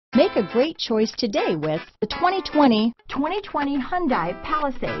Make a great choice today with the 2020 Hyundai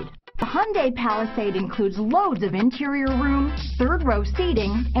Palisade. The Hyundai Palisade includes loads of interior room, third-row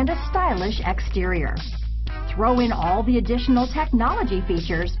seating, and a stylish exterior. Throw in all the additional technology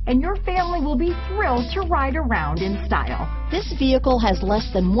features, and your family will be thrilled to ride around in style. This vehicle has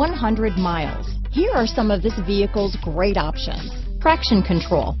less than 100 miles. Here are some of this vehicle's great options: traction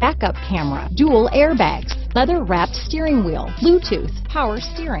control, backup camera, dual airbags, leather-wrapped steering wheel, Bluetooth, power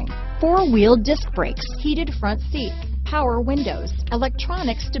steering, four-wheel disc brakes, heated front seats, power windows,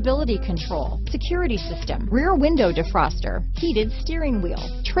 electronic stability control, security system, rear window defroster, heated steering wheel,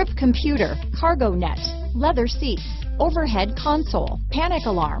 trip computer, cargo net, leather seats, overhead console, panic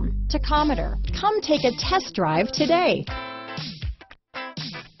alarm, tachometer. Come take a test drive today.